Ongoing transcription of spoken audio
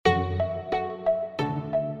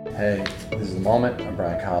Hey, this is The Moment. I'm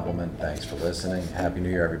Brian Koppelman. Thanks for listening. Happy New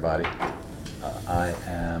Year, everybody. I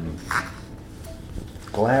am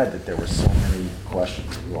glad that there were so many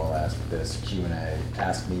questions that you all asked at this Q&A.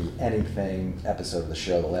 Ask Me Anything episode of the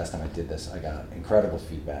show. The last time I did this, I got incredible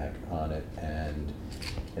feedback on it, and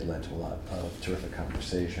it led to a lot of terrific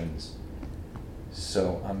conversations.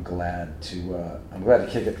 So I'm glad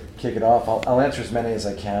to kick it off. I'll answer as many as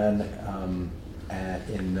I can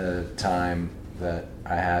in the time that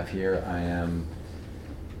I have here. I am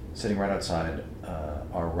sitting right outside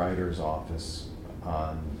our writer's office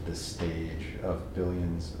on the stage of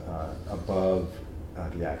Billions above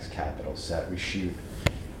the Axe Capitol set. We shoot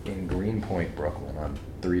in Greenpoint, Brooklyn on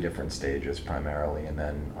 3 different stages primarily, and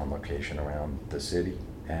then on location around the city.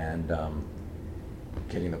 And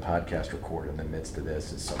getting the podcast recorded in the midst of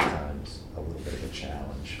this is sometimes a little bit of a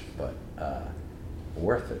challenge, but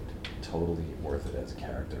worth it. Totally worth it as a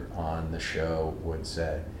character on the show would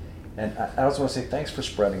say. And I also want to say thanks for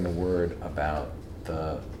spreading the word about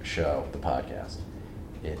the show, the podcast.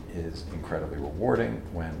 It is incredibly rewarding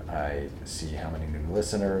when I see how many new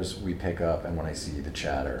listeners we pick up, and when I see the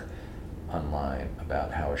chatter online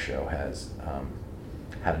about how a show has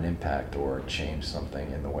had an impact or changed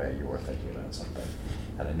something in the way you're thinking about something.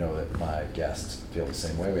 And I know that my guests feel the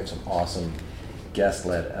same way. We have some awesome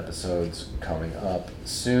guest-led episodes coming up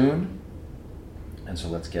soon. And so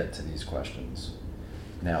let's get to these questions.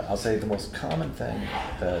 Now, I'll say the most common thing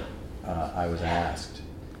that I was asked,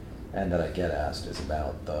 and that I get asked, is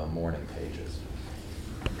about the morning pages.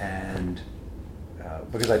 And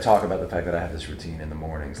because I talk about the fact that I have this routine in the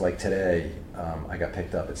mornings. Like today, I got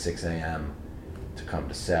picked up at 6 a.m. to come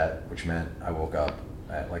to set, which meant I woke up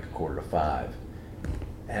at like 4:45.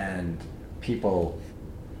 And people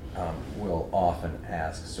will often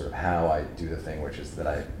ask sort of how I do the thing, which is that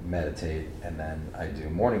I meditate and then I do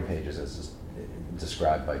morning pages as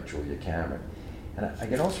described by Julia Cameron. And I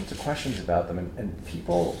get all sorts of questions about them, and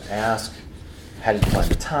people ask, how do you find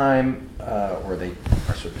the time? Or they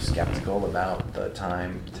are sort of skeptical about the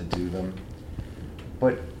time to do them.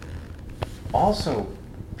 But also,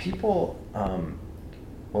 people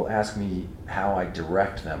will ask me how I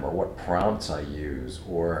direct them, or what prompts I use,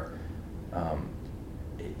 or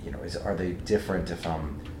are they different if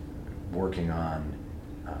I'm working on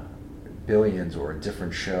Billions or a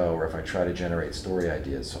different show, or if I try to generate story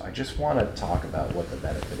ideas. So I just want to talk about what the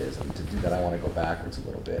benefit is, and to do that I want to go backwards a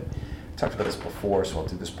little bit. I talked about this before, so I'll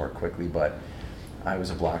do this part quickly, but I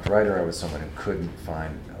was a blocked writer. I was someone who couldn't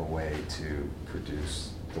find a way to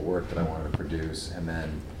produce the work that I wanted to produce, and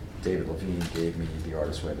then David Levine gave me The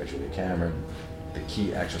Artist's Way by Julia Cameron. The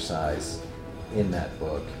key exercise in that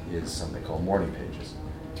book is something called morning pages.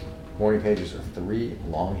 Morning pages are 3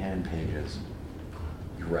 longhand pages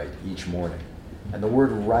you write each morning. And the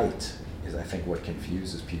word write is, I think, what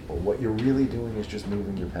confuses people. What you're really doing is just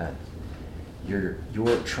moving your pen. You're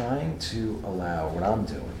trying to allow, what I'm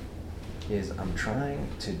doing is I'm trying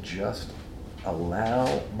to just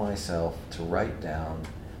allow myself to write down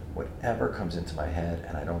whatever comes into my head,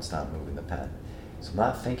 and I don't stop moving the pen. So I'm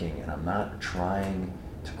not thinking, and I'm not trying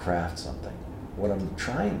to craft something.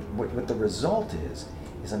 What the result is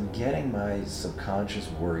I'm getting my subconscious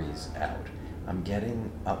worries out. I'm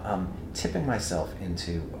tipping myself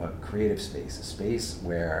into a creative space, a space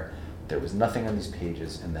where there was nothing on these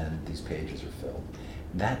pages, and then these pages are filled.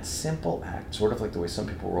 That simple act, sort of like the way some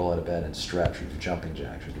people roll out of bed and stretch, or do jumping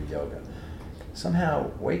jacks, or do yoga.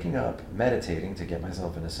 Somehow waking up, meditating to get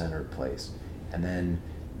myself in a centered place, and then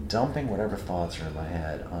dumping whatever thoughts are in my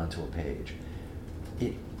head onto a page.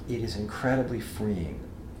 It is incredibly freeing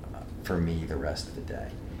for me the rest of the day.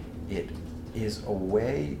 It is a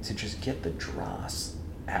way to just get the dross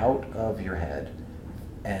out of your head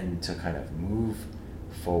and to kind of move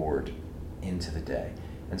forward into the day.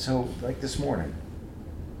 And so, like this morning,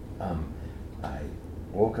 I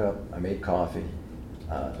woke up, I made coffee,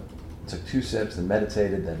 took 2 sips and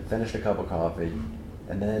meditated, then finished a cup of coffee,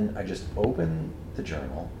 and then I just opened the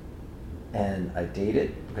journal and I date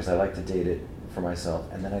it because I like to date it for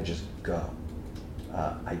myself, and then I just go.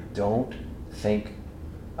 I don't think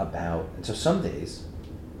about, and so some days,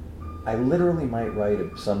 I literally might write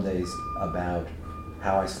some days about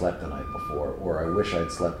how I slept the night before, or I wish I'd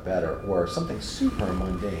slept better, or something super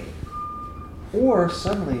mundane. Or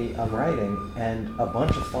suddenly I'm writing and a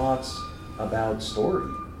bunch of thoughts about story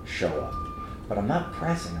show up. But I'm not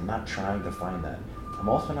pressing, I'm not trying to find that. I'm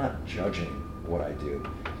also not judging what I do.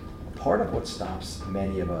 Part of what stops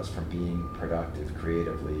many of us from being productive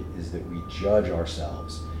creatively is that we judge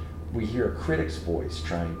ourselves. We hear a critic's voice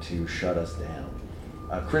trying to shut us down.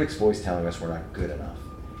 A critic's voice telling us we're not good enough.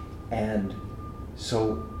 And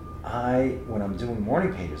so when I'm doing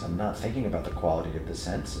morning pages, I'm not thinking about the quality of the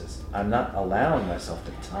sentences. I'm not allowing myself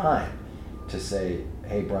the time to say,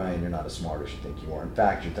 hey, Brian, you're not as smart as you think you are. In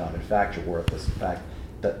fact, you're dumb. In fact, you're worthless. In fact,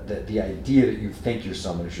 the idea that you think you're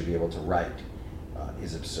someone who should be able to write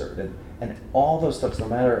is absurd. And all those stuff, no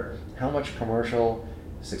matter how much commercial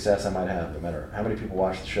success I might have, no matter how many people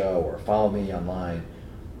watch the show or follow me online,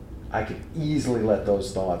 I could easily let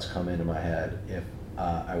those thoughts come into my head if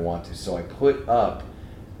I want to. So I put up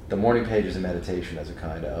the morning pages of meditation as a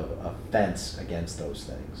kind of a fence against those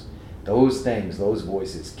things. Those things, those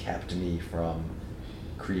voices kept me from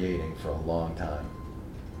creating for a long time.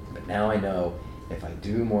 But now I know if I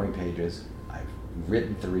do morning pages, I've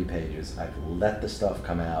written 3 pages, I've let the stuff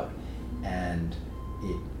come out, and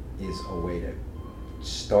it is a way to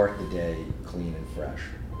start the day clean and fresh.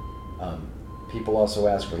 People also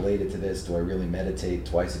ask, related to this, do I really meditate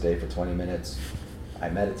twice a day for 20 minutes? I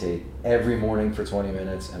meditate every morning for 20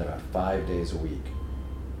 minutes and about 5 days a week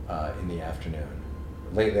in the afternoon.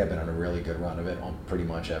 Lately I've been on a really good run of it on pretty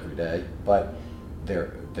much every day, but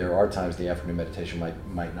there are times the afternoon meditation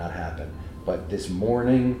might not happen. But this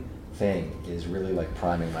morning thing is really like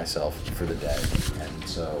priming myself for the day, and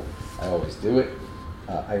so I always do it.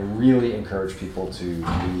 I really encourage people to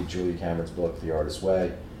read Julia Cameron's book, The Artist's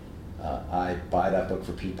Way. I buy that book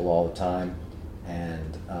for people all the time,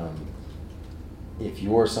 and if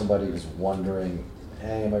you're somebody who's wondering,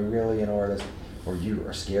 hey, am I really an artist, or you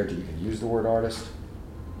are scared to even use the word artist,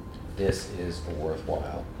 this is a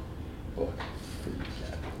worthwhile book for you to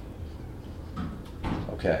get.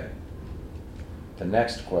 Okay, the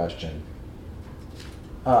next question.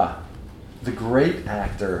 The great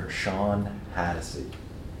actor Sean Hattasy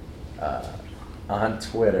on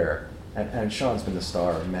Twitter, and Sean's been the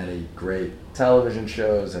star of many great television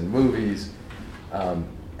shows and movies,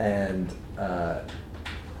 and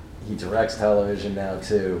he directs television now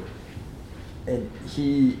too. And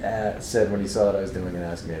he said when he saw that I was doing an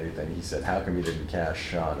Ask Me Anything, he said, how come you didn't cast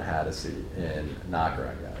Sean Hattasy in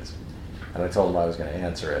Knockaround Guys? And I told him I was going to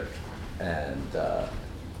answer it, and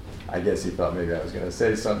I guess he thought maybe I was going to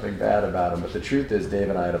say something bad about him, but the truth is Dave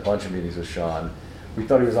and I had a bunch of meetings with Sean. We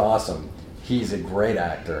thought he was awesome. He's a great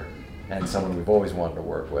actor and someone we've always wanted to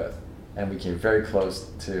work with, and we came very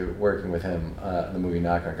close to working with him in the movie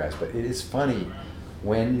Knockaround Guys. But it is funny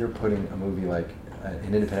when you're putting a movie like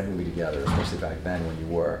an independent movie together, especially back then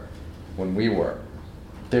when we were,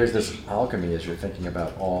 there's this alchemy as you're thinking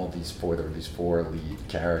about there were these 4 lead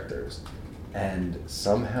characters, and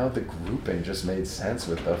somehow the grouping just made sense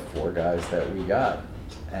with the 4 guys that we got,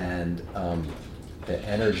 and the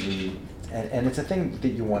energy, and it's a thing that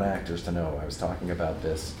you want actors to know. I was talking about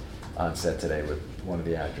this on set today with one of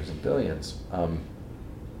the actors in Billions,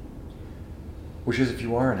 which is if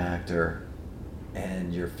you are an actor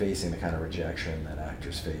and you're facing the kind of rejection that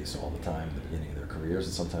actors face all the time at the beginning of their careers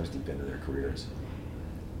and sometimes deep into their careers,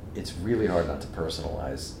 it's really hard not to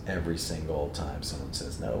personalize every single time someone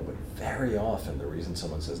says no, but very often the reason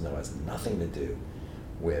someone says no has nothing to do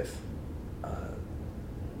with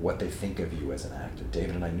what they think of you as an actor.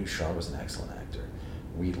 David and I knew Sean was an excellent actor.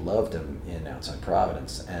 We loved him in Outside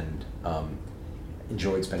Providence and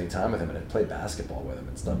enjoyed spending time with him and had played basketball with him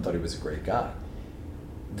and stuff, thought he was a great guy.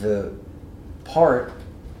 The part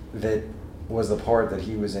that was the part that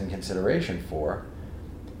he was in consideration for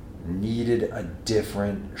needed a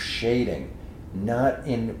different shading, not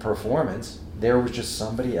in performance. There was just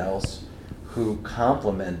somebody else who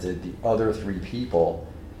complemented the other 3 people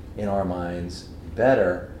in our minds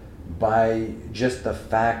better by just the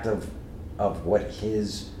fact of what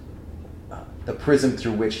his the prism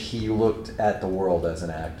through which he looked at the world as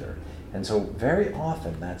an actor. And so very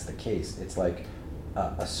often that's the case. It's like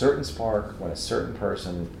a certain spark when a certain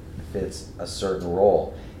person fits a certain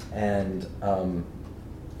role. And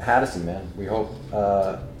Hattasy, man, we hope,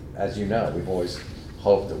 as you know, we've always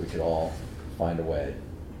hoped that we could all find a way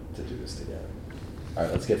to do this together. All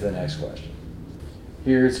right, let's get to the next question.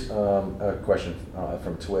 Here's a question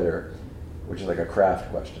from Twitter, which is like a craft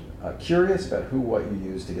question. Curious about who, what you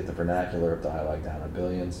use to get the vernacular of dialogue down on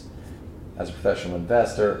Billions. As a professional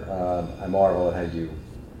investor, I marvel at how you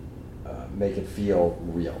make it feel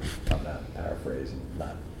real. I'm not paraphrasing,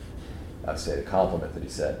 not to say the compliment that he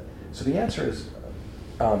said. So the answer is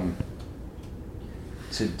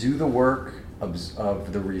to do the work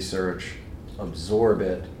of the research, absorb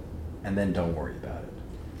it, and then don't worry about it.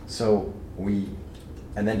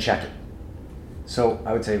 And then check it. So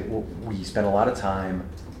I would say we spend a lot of time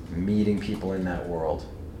meeting people in that world,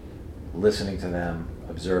 listening to them,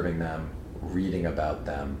 observing them, reading about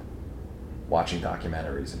them, watching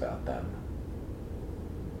documentaries about them.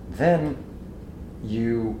 Then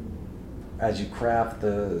you as you craft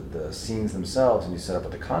the scenes themselves and you set up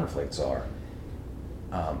what the conflicts are,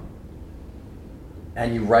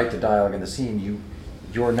 and you write the dialogue in the scene,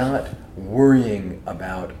 you're not worrying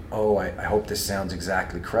about, oh, I hope this sounds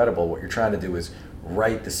exactly credible. What you're trying to do is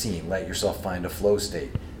write the scene, let yourself find a flow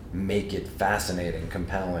state, make it fascinating,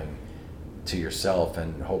 compelling to yourself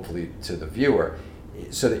and hopefully to the viewer,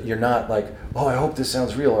 so that you're not like, oh, I hope this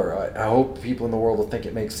sounds real, or I hope people in the world will think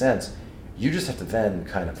it makes sense. You just have to then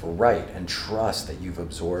kind of write and trust that you've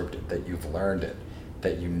absorbed it, that you've learned it,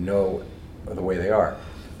 that you know the way they are.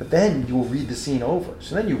 But then you will read the scene over.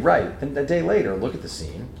 So then you write, and a day later, look at the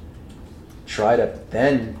scene, try to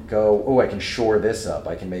then go, oh, I can shore this up,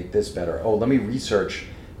 I can make this better. Oh, let me research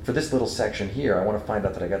for this little section here. I want to find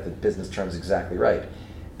out that I got the business terms exactly right.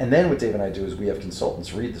 And then what Dave and I do is we have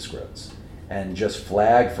consultants read the scripts and just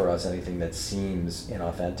flag for us anything that seems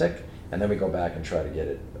inauthentic, and then we go back and try to get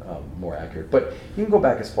it more accurate. But you can go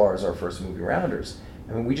back as far as our first movie, Rounders.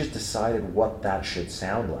 I mean, we just decided what that should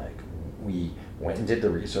sound like. We went and did the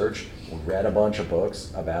research, we read a bunch of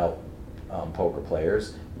books about poker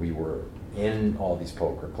players, we were in all these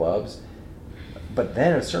poker clubs, but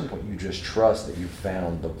then at a certain point you just trust that you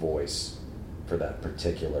found the voice for that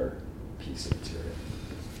particular piece of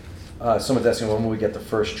material. Someone's asking, when will we get the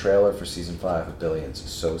first trailer for season 5 of Billions?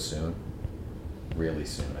 So soon. Really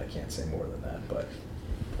soon. I can't say more than that, but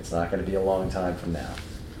it's not going to be a long time from now.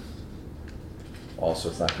 Also,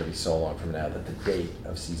 it's not going to be so long from now that the date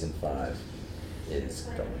of season 5 is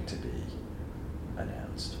going to be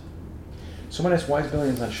announced. Someone asked, why is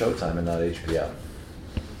Billions on Showtime and not HBO?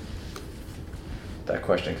 That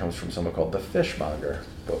question comes from someone called The Fishmonger,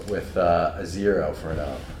 but with a 0 for an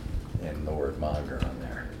O in the word monger on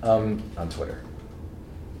there, on Twitter.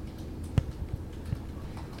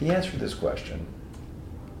 The answer to this question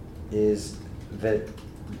is that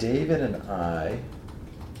David and I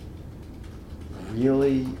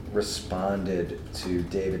really responded to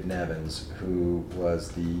David Nevins, who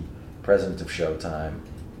was the president of Showtime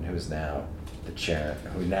and who is now the chair,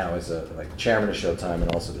 who now is chairman of Showtime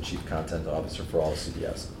and also the chief content officer for all of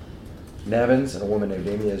CBS. Nevins and a woman named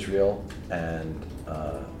Amy Israel and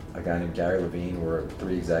a guy named Gary Levine were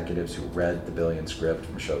 3 executives who read the Billion script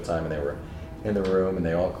from Showtime, and they were in the room and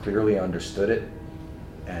they all clearly understood it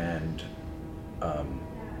and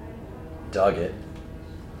dug it.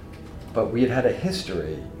 But we had a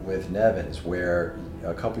history with Nevins where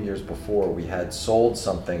a couple years before we had sold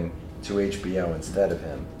something to HBO instead of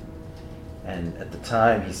him. And at the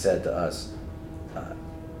time he said to us,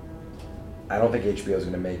 I don't think HBO is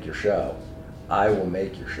going to make your show. I will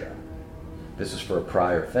make your show. This is for a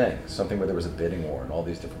prior thing, something where there was a bidding war and all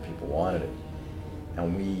these different people wanted it.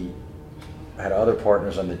 And we had other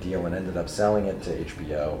partners on the deal and ended up selling it to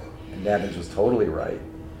HBO. And Nevins was totally right.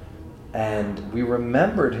 And we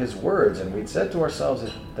remembered his words, and we'd said to ourselves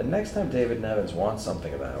that the next time David Nevins wants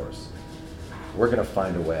something of ours, we're going to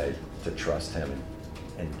find a way to trust him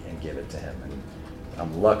and give it to him.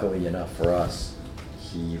 And luckily enough for us,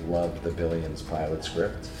 he loved the Billions pilot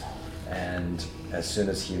script. And as soon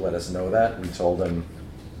as he let us know that, we told him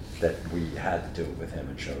that we had to do it with him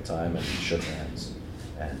at Showtime, and shook hands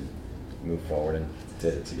and moved forward and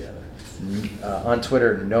did it together. On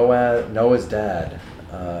Twitter, Noah's dad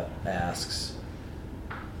asks,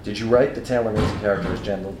 did you write the Taylor Mason character as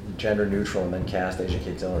gender neutral and then cast Asia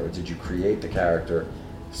Kate Dillon, or did you create the character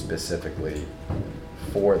specifically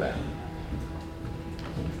for them?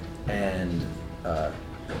 And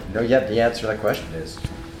the answer to that question is,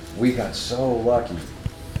 we got so lucky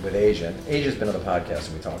with Asia. And Asia's been on the podcast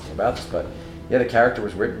and we talking about this, but yeah, the character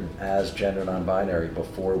was written as gender non-binary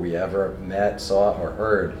before we ever met, saw, or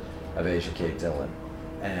heard of Asia Kate Dillon.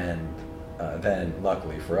 And then,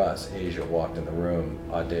 luckily for us, Asia walked in the room,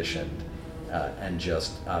 auditioned, and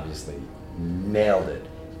just obviously nailed it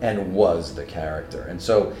and was the character. And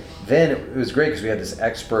so then it was great because we had this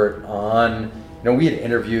expert on, we had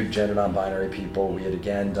interviewed gender non-binary people, we had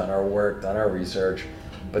again done our work, done our research,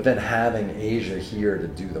 but then having Asia here to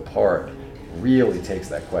do the part really takes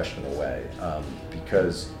that question away,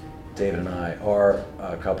 because David and I are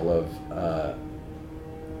a couple of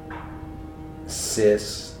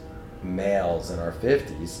cis males in our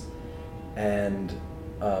 50s, and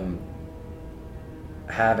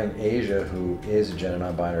having Asia, who is a gender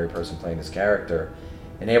non-binary person playing this character,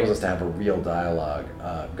 enables us to have a real dialogue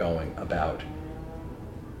going about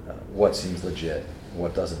what seems legit,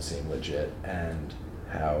 what doesn't seem legit, and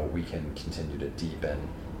how we can continue to deepen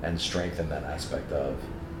and strengthen that aspect of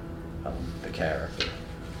the character.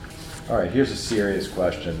 All right, here's a serious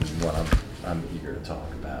question, one I'm eager to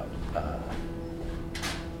talk about.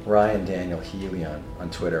 Ryan Daniel Healy on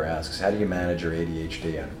Twitter asks, how do you manage your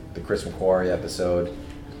ADHD? On the Chris McQuarrie episode,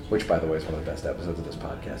 which by the way is one of the best episodes of this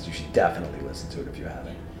podcast. You should definitely listen to it if you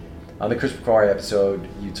haven't. On the Chris McQuarrie episode,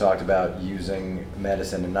 you talked about using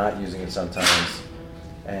medicine and not using it sometimes.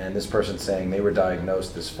 And this person's saying they were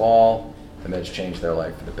diagnosed this fall. The meds changed their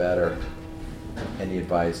life for the better. Any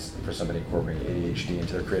advice for somebody incorporating ADHD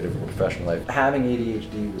into their creative or professional life? Having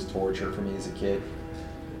ADHD was torture for me as a kid.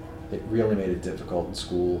 It really made it difficult in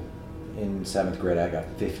school. In 7th grade, I got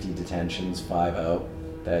 50 detentions, 5-0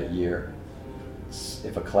 that year.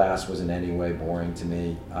 If a class was in any way boring to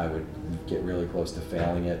me, I would get really close to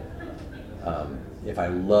failing it. If I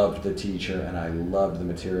loved the teacher and I loved the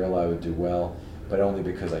material, I would do well, but only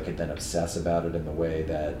because I could then obsess about it in the way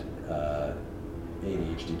that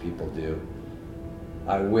ADHD people do.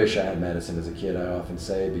 I wish I had medicine as a kid, I often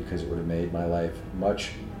say, because it would have made my life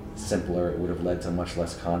much simpler. It would have led to much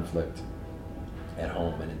less conflict at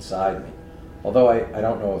home and inside me. Although I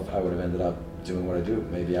don't know if I would have ended up doing what I do.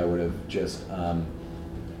 Maybe I would have just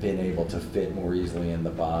been able to fit more easily in the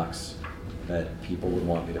box that people would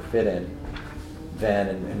want me to fit in then,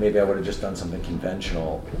 and maybe I would have just done something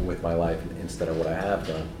conventional with my life instead of what I have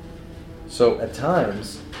done. So at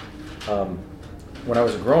times, when I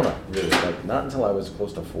was a grown-up, really, like not until I was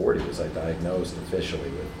close to 40 was I diagnosed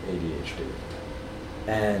officially with ADHD.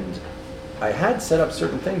 And I had set up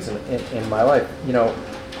certain things in my life. You know,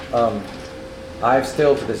 I've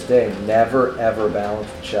still to this day never ever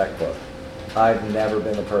balanced a checkbook. I've never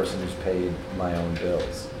been the person who's paid my own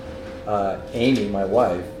bills. Amy, my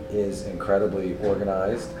wife, is incredibly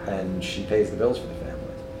organized and she pays the bills for the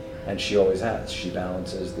family. And she always has. She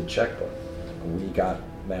balances the checkbook. We got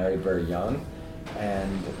married very young,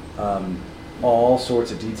 and all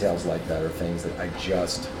sorts of details like that are things that I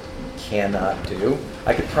just cannot do.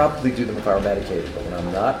 I could probably do them if I were medicated, but when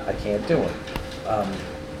I'm not, I can't do them.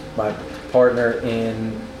 My partner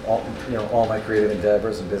in all my creative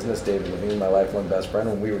endeavors and business, David Levine, my lifelong best friend,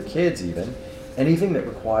 when we were kids even, anything that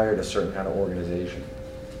required a certain kind of organization,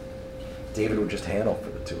 David would just handle for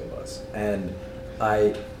the two of us. And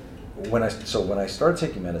when I started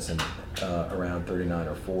taking medicine around 39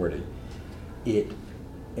 or 40, it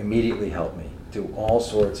immediately helped me do all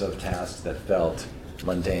sorts of tasks that felt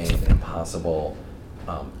mundane, impossible,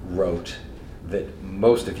 rote, that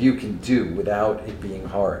most of you can do without it being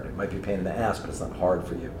hard. It might be a pain in the ass, but it's not hard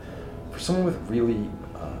for you. For someone with really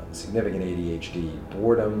significant ADHD,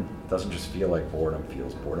 boredom doesn't just feel like boredom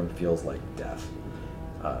feels. Boredom feels like death.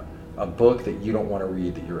 A book that you don't want to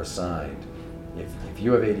read that you're assigned, if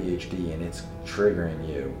you have ADHD and it's triggering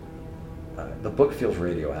you, the book feels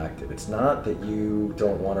radioactive. It's not that you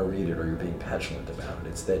don't want to read it or you're being petulant about it.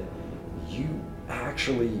 It's that you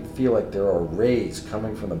actually feel like there are rays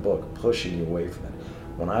coming from the book pushing you away from it.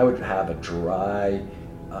 When I would have a dry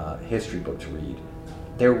history book to read,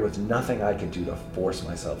 there was nothing I could do to force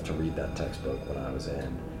myself to read that textbook when I was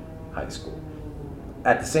in high school.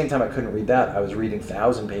 At the same time I couldn't read that, I was reading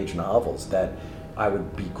 1,000-page novels that I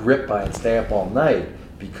would be gripped by and stay up all night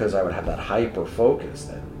because I would have that hyper focus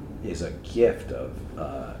that is a gift of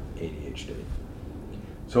ADHD.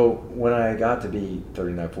 So when I got to be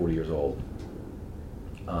 39, 40 years old,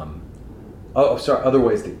 other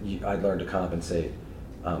ways that I'd learned to compensate.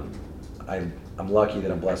 I'm lucky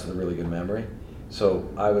that I'm blessed with a really good memory. So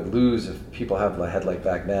I would lose, if people have a head like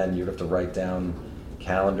back then, you'd have to write down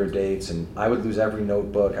calendar dates, and I would lose every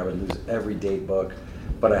notebook, I would lose every date book,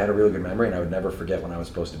 but I had a really good memory and I would never forget when I was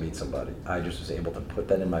supposed to meet somebody. I just was able to put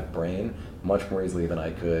that in my brain much more easily than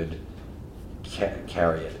I could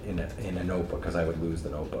carry it in a notebook, because I would lose the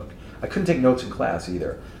notebook. I couldn't take notes in class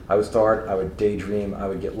either. I would start, I would daydream, I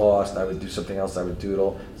would get lost, I would do something else, I would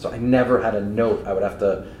doodle. So I never had a note. I would have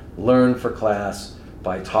to learn for class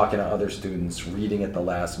by talking to other students, reading at the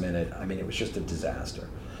last minute. I mean, it was just a disaster.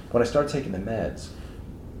 When I started taking the meds,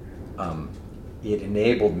 it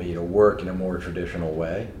enabled me to work in a more traditional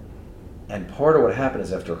way. And part of what happened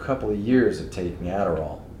is after a couple of years of taking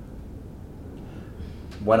Adderall,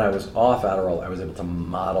 when I was off Adderall, I was able to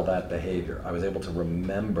model that behavior. I was able to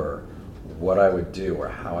remember what I would do or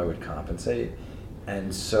how I would compensate.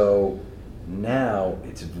 And so now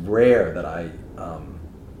it's rare that I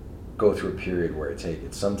go through a period where I take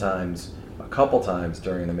it. Sometimes, a couple times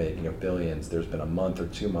during the making of Billions, there's been a month or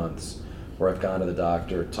 2 months where I've gone to the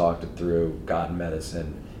doctor, talked it through, gotten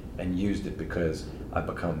medicine, and used it, because I've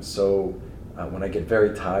become so, when I get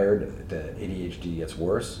very tired, the ADHD gets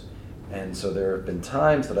worse. And so there have been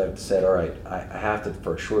times that I've said, all right, I have to,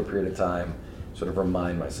 for a short period of time, sort of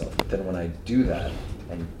remind myself. But then when I do that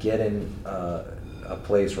and get in a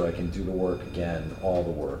place where I can do the work again, all the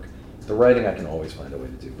work, the writing I can always find a way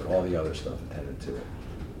to do, but all the other stuff attended to it.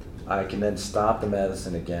 I can then stop the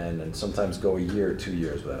medicine again and sometimes go a year, 2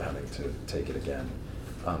 years without having to take it again,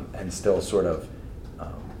 and still sort of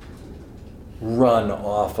run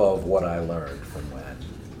off of what I learned from when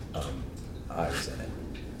I was in it.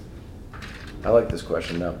 I like this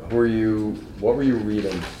question. Now, what were you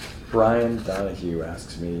reading? Brian Donahue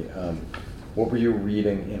asks me, what were you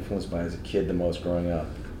reading, influenced by as a kid the most growing up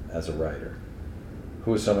as a writer?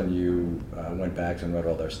 Who was someone you went back to and read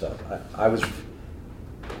all their stuff? I was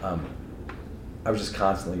just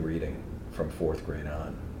constantly reading from 4th grade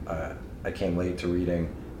on. I came late to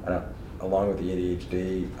reading. Along with the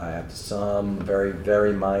ADHD, I have some very,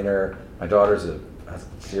 very minor, my daughter's has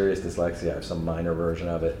serious dyslexia. I have some minor version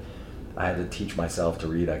of it. I had to teach myself to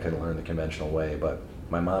read. I couldn't learn the conventional way, but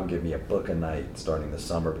my mom gave me a book a night starting the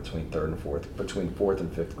summer between 4th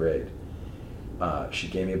and 5th grade. She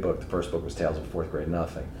gave me a book. The first book was Tales of 4th Grade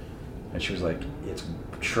Nothing. And she was like,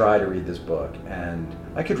 try to read this book. And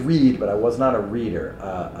I could read, but I was not a reader.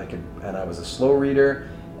 I was a slow reader,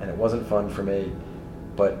 and it wasn't fun for me.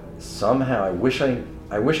 But somehow I wish I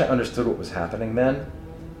understood what was happening then,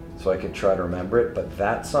 so I could try to remember it. But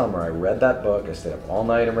that summer I read that book. I stayed up all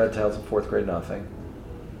night and read Tales of 4th Grade Nothing.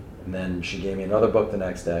 And then she gave me another book the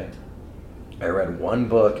next day. I read one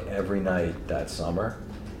book every night that summer,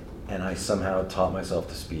 and I somehow taught myself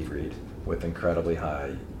to speed read with incredibly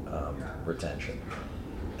high retention.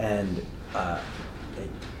 And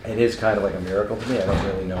it is kind of like a miracle to me. I don't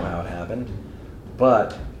really know how it happened.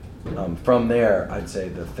 But from there, I'd say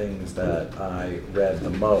the things that I read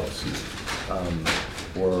the most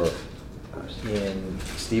were in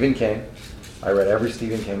Stephen King. I read every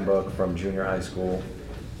Stephen King book from junior high school.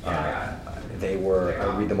 I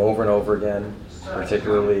read them over and over again,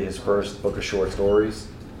 particularly his first book of short stories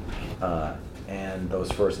and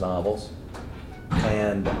those first novels.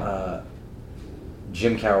 And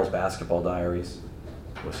Jim Carroll's Basketball Diaries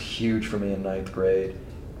was huge for me in 9th grade.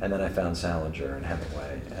 And then I found Salinger and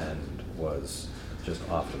Hemingway and was just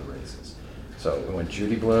off to the races. So we went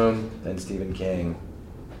Judy Blume, then Stephen King,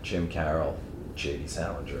 Jim Carroll, J.D.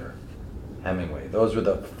 Salinger, Hemingway. Those were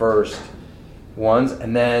the first ones.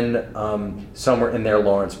 And then somewhere in there,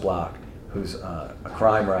 Lawrence Block, who's a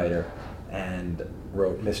crime writer and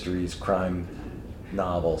wrote mysteries, crime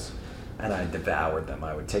novels, and I devoured them.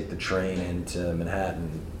 I would take the train into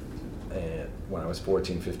Manhattan when I was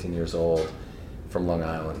 14, 15 years old from Long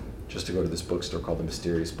Island, just to go to this bookstore called the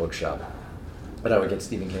Mysterious Bookshop. But I would get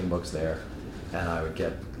Stephen King books there, and I would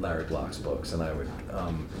get Larry Block's books, and I would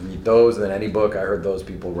read those, and then any book I heard those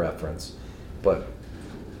people reference. But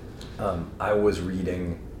I was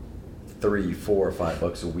reading 3, 4, 5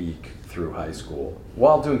 books a week through high school,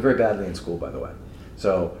 while doing very badly in school, by the way.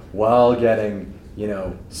 So while getting,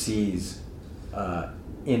 C's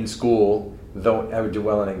in school, though I would do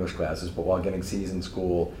well in English classes, but while getting C's in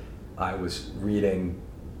school, I was reading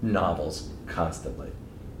novels constantly.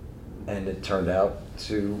 And it turned out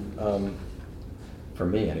to, for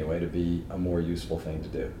me anyway, to be a more useful thing to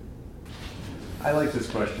do. I like this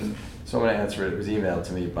question, so I'm going to answer it. It was emailed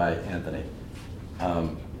to me by Anthony.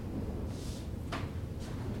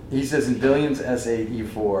 He says, in Billions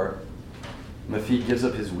S8E4, Mafik gives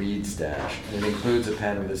up his weed stash, and it includes a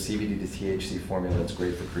pen with a CBD to THC formula that's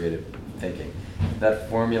great for creative thinking. That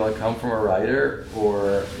formula come from a writer,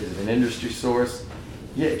 or is it an industry source?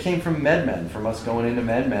 Yeah, it came from MedMen, from us going into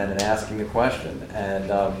MedMen and asking the question, and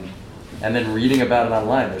then reading about it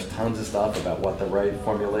online. There's tons of stuff about what the right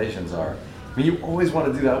formulations are. I mean, you always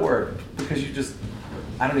want to do that work because you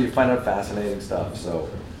find out fascinating stuff. So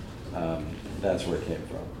that's where it came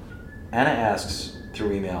from. Anna asks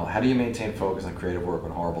through email, how do you maintain focus on creative work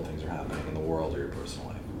when horrible things are happening in the world or your personal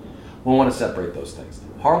life? We'll want to separate those things.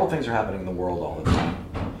 Horrible things are happening in the world all the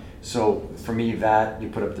time. So for me, that you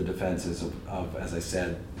put up the defenses of, as I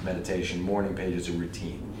said, meditation, morning pages, a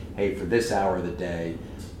routine. Hey, for this hour of the day,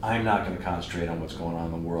 I'm not going to concentrate on what's going on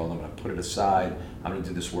in the world. I'm going to put it aside. I'm going to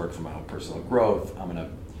do this work for my own personal growth. I'm going to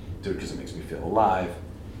do it because it makes me feel alive.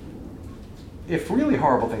 If really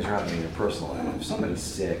horrible things are happening in your personal life, if somebody's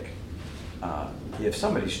sick, if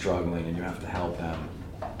somebody's struggling and you have to help them,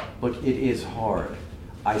 look, it is hard.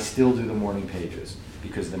 I still do the morning pages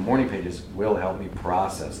because the morning pages will help me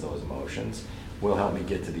process those emotions, will help me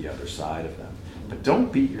get to the other side of them. But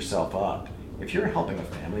don't beat yourself up. If you're helping a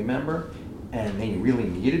family member and they really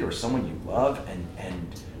need it, or someone you love, and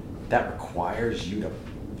that requires you to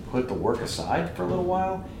put the work aside for a little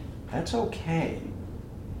while, that's okay.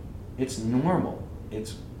 It's normal.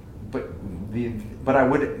 But I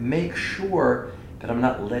would make sure that I'm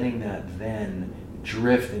not letting that then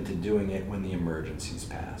drift into doing it when the emergency's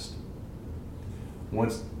passed.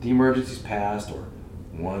 Once the emergency's passed, or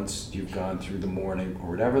once you've gone through the morning or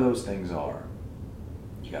whatever those things are,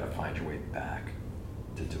 you got to find your way back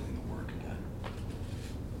to doing the work again.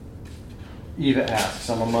 Eva asks,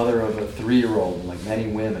 I'm a mother of a 3-year-old, and like many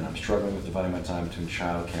women, I'm struggling with dividing my time between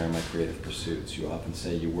childcare and my creative pursuits. You often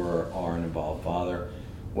say you were or are an involved father.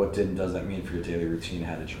 What did and does that mean for your daily routine?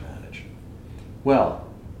 How did you manage? Well,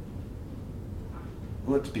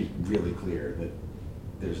 let's be really clear that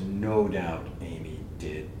there's no doubt Amy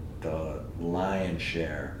did the lion's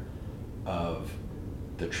share of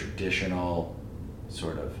the traditional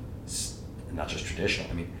sort of, not just traditional,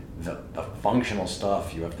 I mean, the functional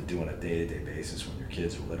stuff you have to do on a day-to-day basis when your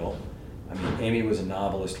kids are little. I mean, Amy was a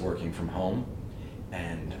novelist working from home,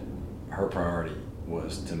 and her priority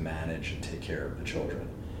was to manage and take care of the children.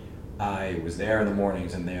 I was there in the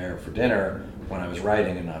mornings and there for dinner when I was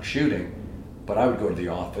writing and not shooting, but I would go to the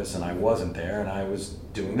office and I wasn't there and I was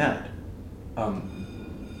doing that.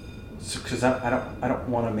 Because I don't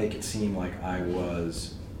want to make it seem like I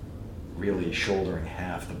was really shouldering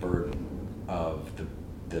half the burden of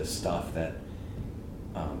the stuff that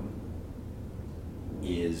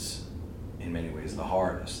is in many ways the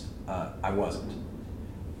hardest. I wasn't.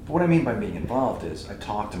 But what I mean by being involved is I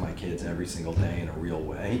talk to my kids every single day in a real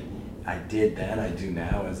way. I did then, I do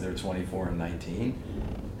now as they're 24 and 19.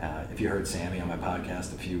 If you heard Sammy on my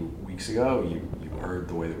podcast a few weeks ago, you heard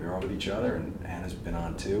the way that we are with each other, and Anna's been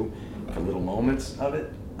on too for little moments of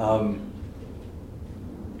it.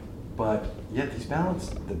 But yeah,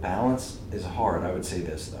 the balance is hard. I would say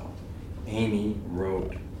this though. Amy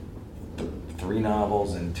wrote 3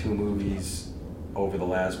 novels and 2 movies over the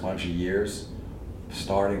last bunch of years,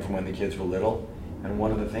 starting from when the kids were little. And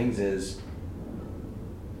one of the things is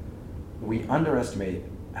we underestimate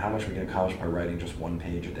how much we can accomplish by writing just 1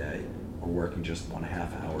 page a day or working just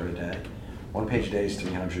 1/2 hour a day. 1 page a day is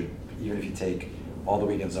 300, even if you take all the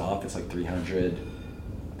weekends off, it's like 300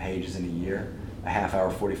 pages in a year. A half hour,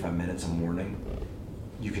 45 minutes a morning,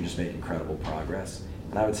 you can just make incredible progress.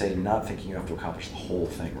 And I would say not thinking you have to accomplish the whole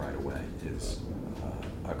thing right away is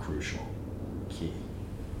a crucial key.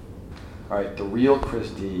 All right, the real Chris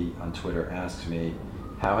D on Twitter asks me,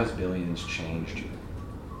 how has Billions changed you?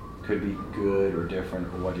 Could be good or different,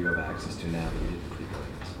 or what do you have access to now that you didn't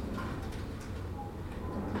pre-Billions?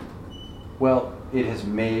 Well, it has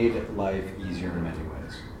made life easier in many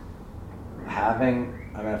ways.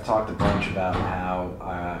 I've talked a bunch about how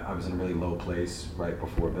I was in a really low place right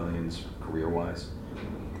before Billions, career-wise.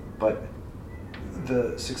 But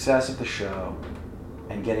the success of the show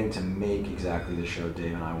and getting to make exactly the show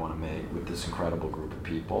Dave and I want to make with this incredible group of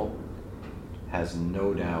people has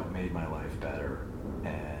no doubt made my life better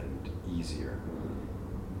and easier.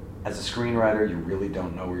 As a screenwriter, you really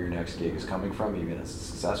don't know where your next gig is coming from, even as a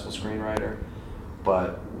successful screenwriter.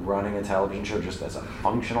 But running a television show just as a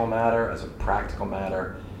functional matter, as a practical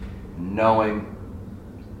matter, knowing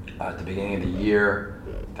at the beginning of the year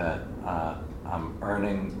that I'm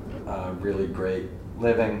earning a really great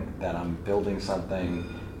living, that I'm building something,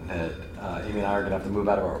 that Amy and I are gonna have to move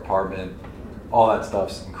out of our apartment, all that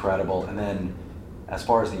stuff's incredible. And then as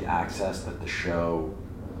far as the access that the show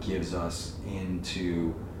gives us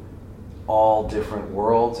into all different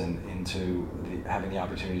worlds and into having the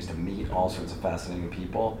opportunities to meet all sorts of fascinating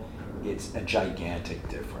people, it's a gigantic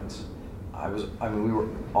difference. We were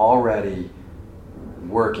already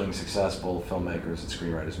working successful filmmakers and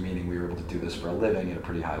screenwriters, meaning we were able to do this for a living at a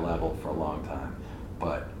pretty high level for a long time.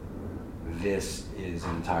 But this is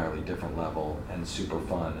an entirely different level and super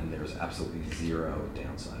fun, and there's absolutely zero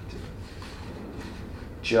downside to it.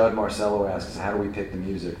 Judd Marcello asks, how do we pick the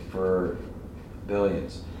music for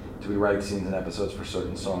Billions? Do we write scenes and episodes for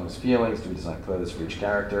certain songs' feelings? Do we design playlists for each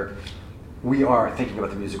character? We are thinking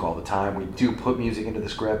about the music all the time. We do put music into the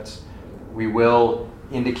scripts. We will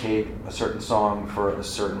indicate a certain song for a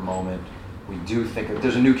certain moment. We do think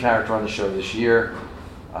there's a new character on the show this year,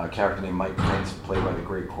 a character named Mike Prince, played by the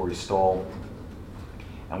great Corey Stoll.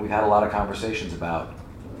 And we've had a lot of conversations about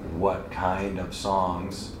what kind of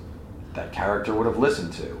songs that character would have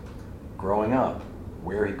listened to growing up,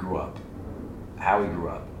 where he grew up, how he grew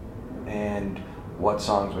up, and what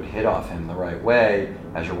songs would hit off him the right way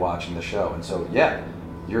as you're watching the show. And so, yeah,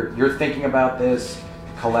 you're thinking about this,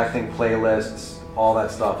 collecting playlists, all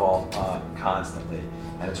that stuff, all constantly.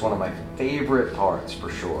 And it's one of my favorite parts, for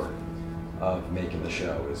sure, of making the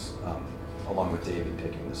show is, along with David,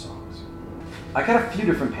 picking the songs. I got a few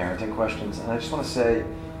different parenting questions, and I just want to say,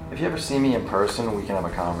 if you ever see me in person, we can have a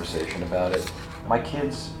conversation about it. My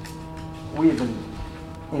kids, we have been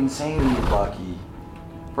insanely lucky.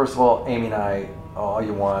 First of all, Amy and I, all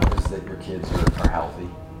you want is that your kids are healthy,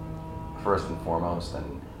 first and foremost,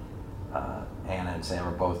 and Anna and Sam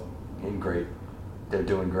are both in great they're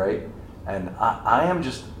doing great. And I am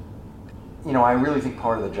just, I really think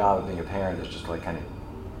part of the job of being a parent is just like kind of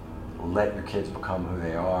let your kids become who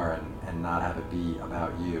they are and not have it be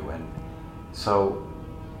about you. And so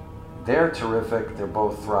they're terrific. They're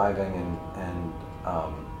both thriving, and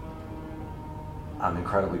I'm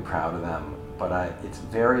incredibly proud of them. But it's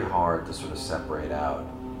very hard to sort of separate out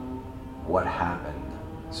what happened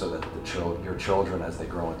so that your children, as they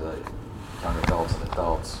grow into young adults and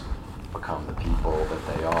adults, become the people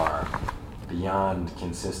that they are, beyond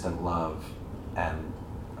consistent love and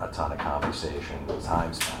a ton of conversation,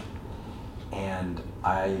 time spent. And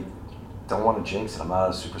I don't want to jinx it. I'm not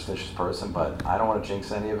a superstitious person, but I don't want to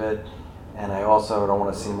jinx any of it. And I also don't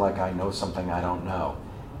want to seem like I know something I don't know.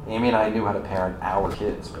 Amy and I knew how to parent our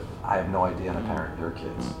kids, but I have no idea how to parent your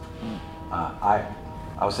kids. I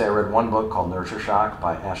would say I read one book called Nurture Shock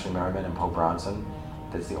by Ashley Merriman and Poe Bronson.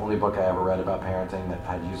 That's the only book I ever read about parenting that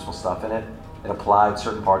had useful stuff in it. It applied,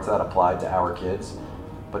 certain parts of that applied to our kids.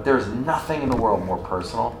 But there's nothing in the world more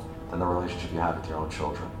personal than the relationship you have with your own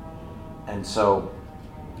children. And so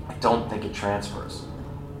I don't think it transfers.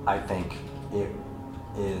 I think it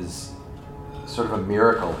is sort of a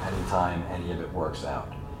miracle anytime any of it works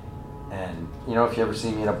out. And if you ever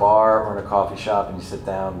see me in a bar or in a coffee shop and you sit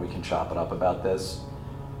down, we can chop it up about this.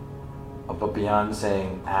 But beyond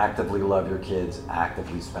saying actively love your kids,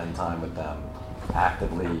 actively spend time with them,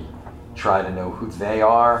 actively try to know who they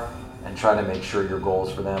are, and try to make sure your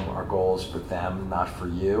goals for them are goals for them, not for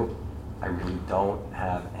you, I really don't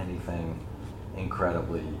have anything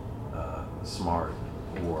incredibly smart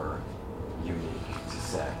or unique to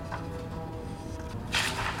say.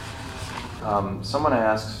 Someone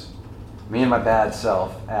asks, me and my bad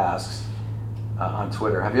self asks, on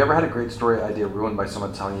Twitter, have you ever had a great story idea ruined by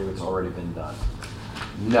someone telling you it's already been done?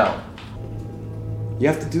 No. You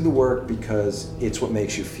have to do the work because it's what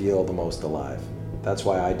makes you feel the most alive. That's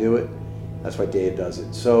why I do it. That's why Dave does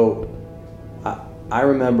it. So I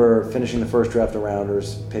remember finishing the first draft of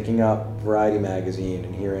Rounders, picking up Variety magazine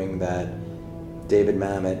and hearing that David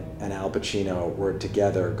Mamet and Al Pacino were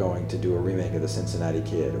together going to do a remake of The Cincinnati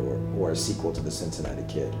Kid or a sequel to The Cincinnati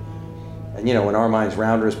Kid. And in our minds,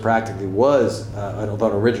 Rounders practically was, although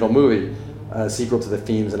an original movie, a sequel to the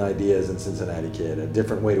themes and ideas in Cincinnati Kid, a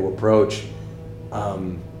different way to approach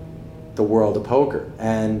the world of poker.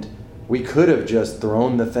 And we could have just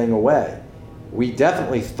thrown the thing away. We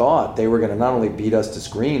definitely thought they were going to not only beat us to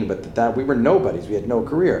screen, but that we were nobodies. We had no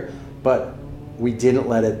career. But we didn't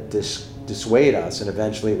let it dissuade us, and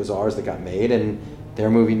eventually it was ours that got made, and their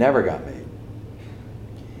movie never got made.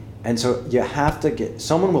 And so you have to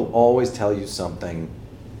someone will always tell you something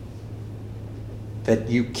that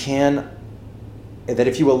that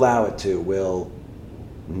if you allow it to, will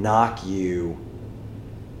knock you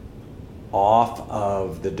off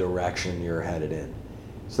of the direction you're headed in.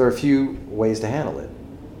 So there are a few ways to handle it.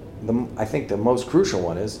 I think the most crucial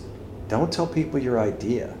one is, don't tell people your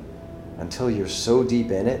idea until you're so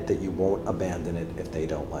deep in it that you won't abandon it if they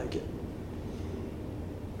don't like it.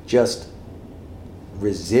 Just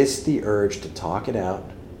resist the urge to talk it out.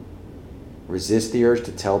 Resist the urge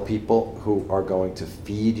to tell people who are going to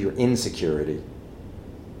feed your insecurity.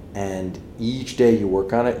 And each day you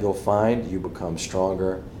work on it, you'll find you become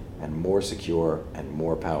stronger and more secure and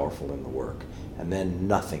more powerful in the work. And then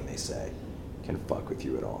nothing they say can fuck with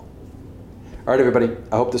you at all. All right, everybody,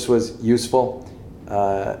 I hope this was useful.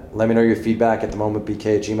 Let me know your feedback at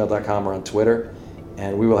themomentbk@gmail.com or on Twitter.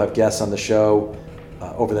 And we will have guests on the show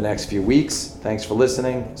over the next few weeks. Thanks for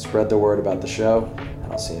listening. Spread the word about the show,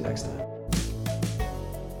 and I'll see you next time.